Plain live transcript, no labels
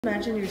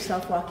Imagine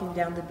yourself walking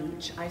down the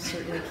beach. I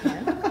certainly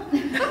can.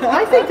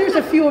 I think there's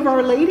a few of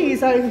our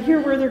ladies. I hear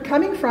where they're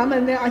coming from,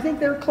 and I think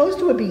they're close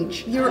to a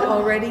beach. You're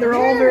already They're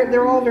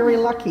all very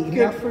lucky.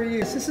 Good for you.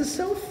 This is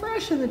so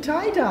fresh in the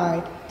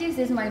tie-dye. This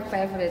is my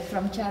favorite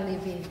from Charlie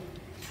V.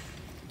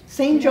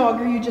 Same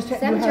jogger you just had.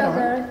 Same you had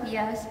jogger, on.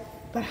 yes.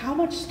 But how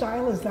much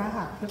style is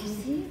that? You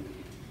see?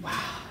 Wow.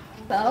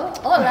 So,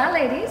 hola,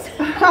 ladies.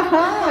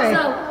 Hi.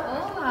 So,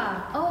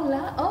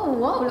 hola. Oh,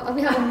 wow.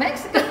 We have a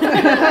Mexican.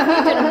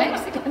 A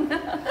Mexican.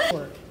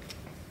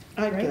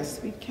 I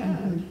guess we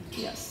can.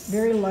 Yes.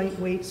 Very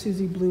lightweight,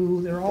 Susie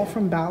Blue. They're all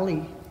from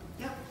Bali.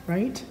 Yep.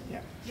 Right?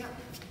 Yep.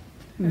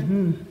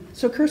 Mm-hmm.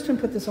 So Kirsten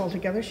put this all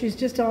together. She's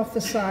just off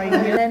the side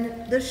And here.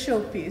 then the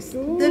showpiece, the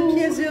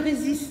pièce de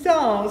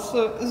résistance,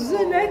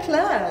 the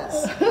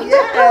necklace.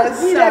 Yes.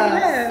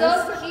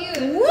 So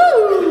cute.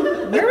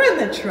 Woo! We're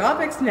in the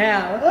tropics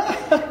now.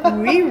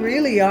 We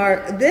really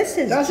are. This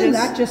is Doesn't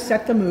that just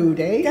set the mood,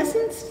 eh?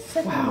 doesn't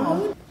set the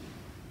mood.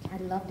 I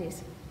love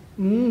this.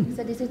 Mm.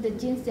 So this is the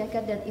jeans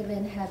jacket that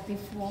Elaine had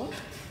before.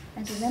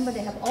 And remember,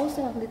 they have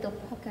also a little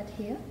pocket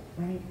here.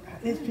 Right.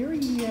 It's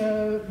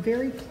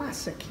very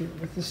classic here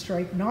with the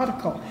stripe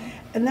nautical.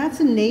 And that's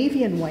a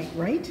navy and white,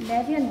 right?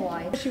 Navy and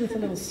white. Especially with a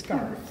little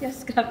scarf.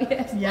 Yes,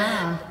 yes.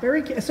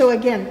 Yeah, so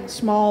again,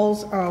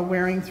 smalls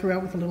wearing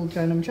throughout with a little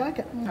denim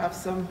jacket. Have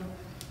some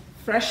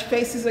fresh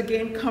faces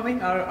again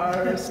coming.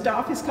 Our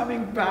staff is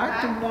coming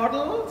back to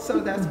model, so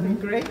that's been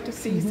great to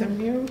see some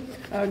new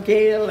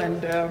Gail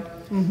and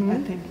I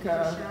think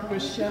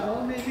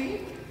Rochelle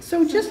maybe.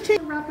 So just take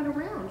Wrap it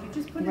around. You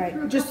just put it Right.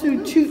 through. just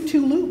through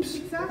two loops.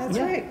 That's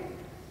Yeah. right.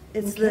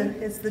 It's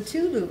the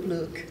two loop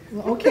look.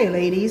 Well, okay,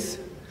 ladies.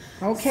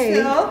 Okay,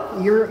 So?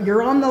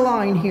 you're on the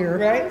line here.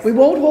 Right. We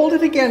won't hold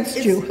it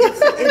against you. It's-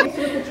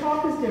 So the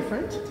top is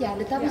different. Yeah,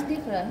 the top is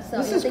different. So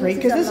This I is think great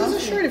because this is long a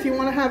sleeve. shirt. If you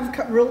want to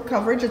have real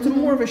coverage, it's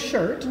more of a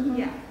shirt.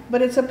 Yeah.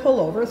 But it's a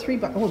pullover, 3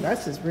 buttons. Oh,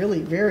 this is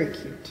really very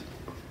cute.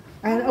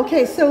 And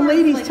okay, so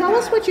ladies, like tell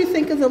us that. what you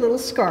think of the little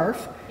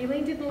scarf.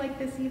 Elaine didn't like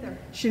this either.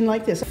 She didn't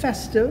like this.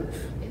 Festive,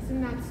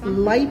 Isn't that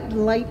something?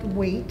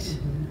 lightweight,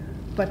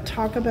 but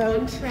talk about,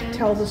 On trend.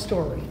 tell the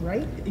story,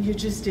 right? You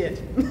just did.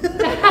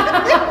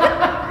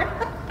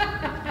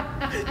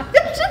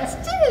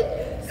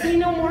 Say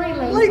no more,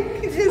 Elaine. Like,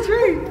 it's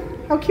right.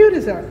 How cute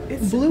is that?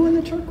 It's- Blue and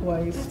the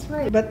turquoise. That's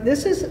right. But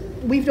this is,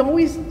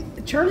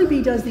 Charlie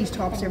B does these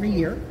tops every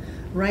year,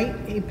 right?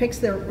 He picks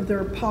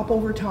their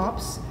popover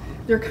tops.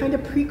 They're kind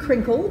of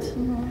pre-crinkled,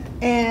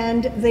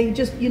 and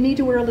you need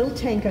to wear a little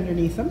tank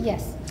underneath them.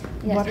 Yes.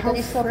 But Yes, how because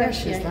it's so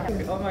fresh fresh is here.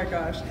 that? Oh my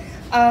gosh.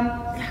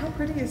 How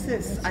pretty is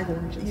this?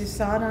 You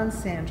saw it on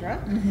Sandra.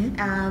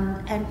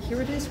 And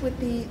here it is with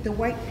the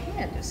white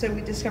pant. So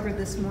we discovered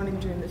this morning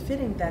during the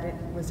fitting that it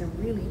was a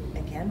really,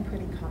 again,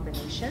 pretty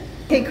combination.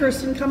 Okay,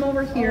 Kirsten, come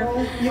over here.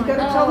 You've got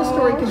to tell the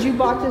story because you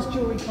bought this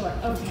jewelry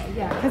collection. Okay,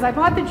 yeah, because I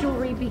bought the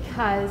jewelry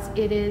because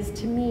it is,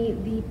 to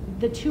me,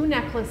 the two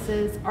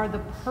necklaces are the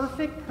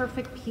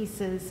perfect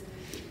pieces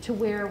to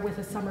wear with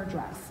a summer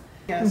dress.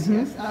 Yes,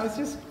 yes. I was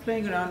just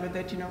playing around with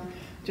it,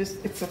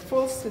 it's a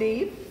full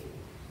sleeve.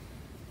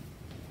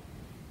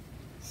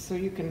 So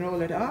you can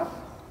roll it up.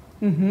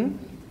 And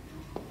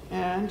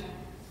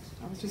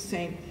I was just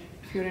saying,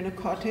 if you're in a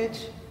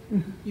cottage,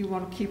 you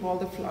want to keep all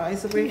the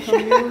flies away from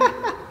you,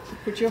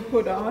 put your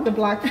hood on. The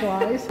black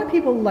flies. Some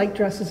people like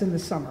dresses in the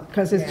summer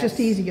because it's just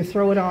Yes. easy. You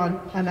throw it on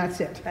and that's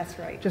it. That's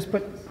right. Just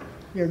put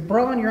your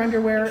bra on, your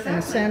underwear, and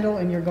a sandal,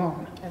 and you're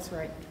gone. That's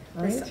right.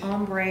 Right? This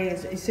ombre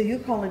is, so you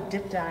call it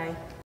dip dye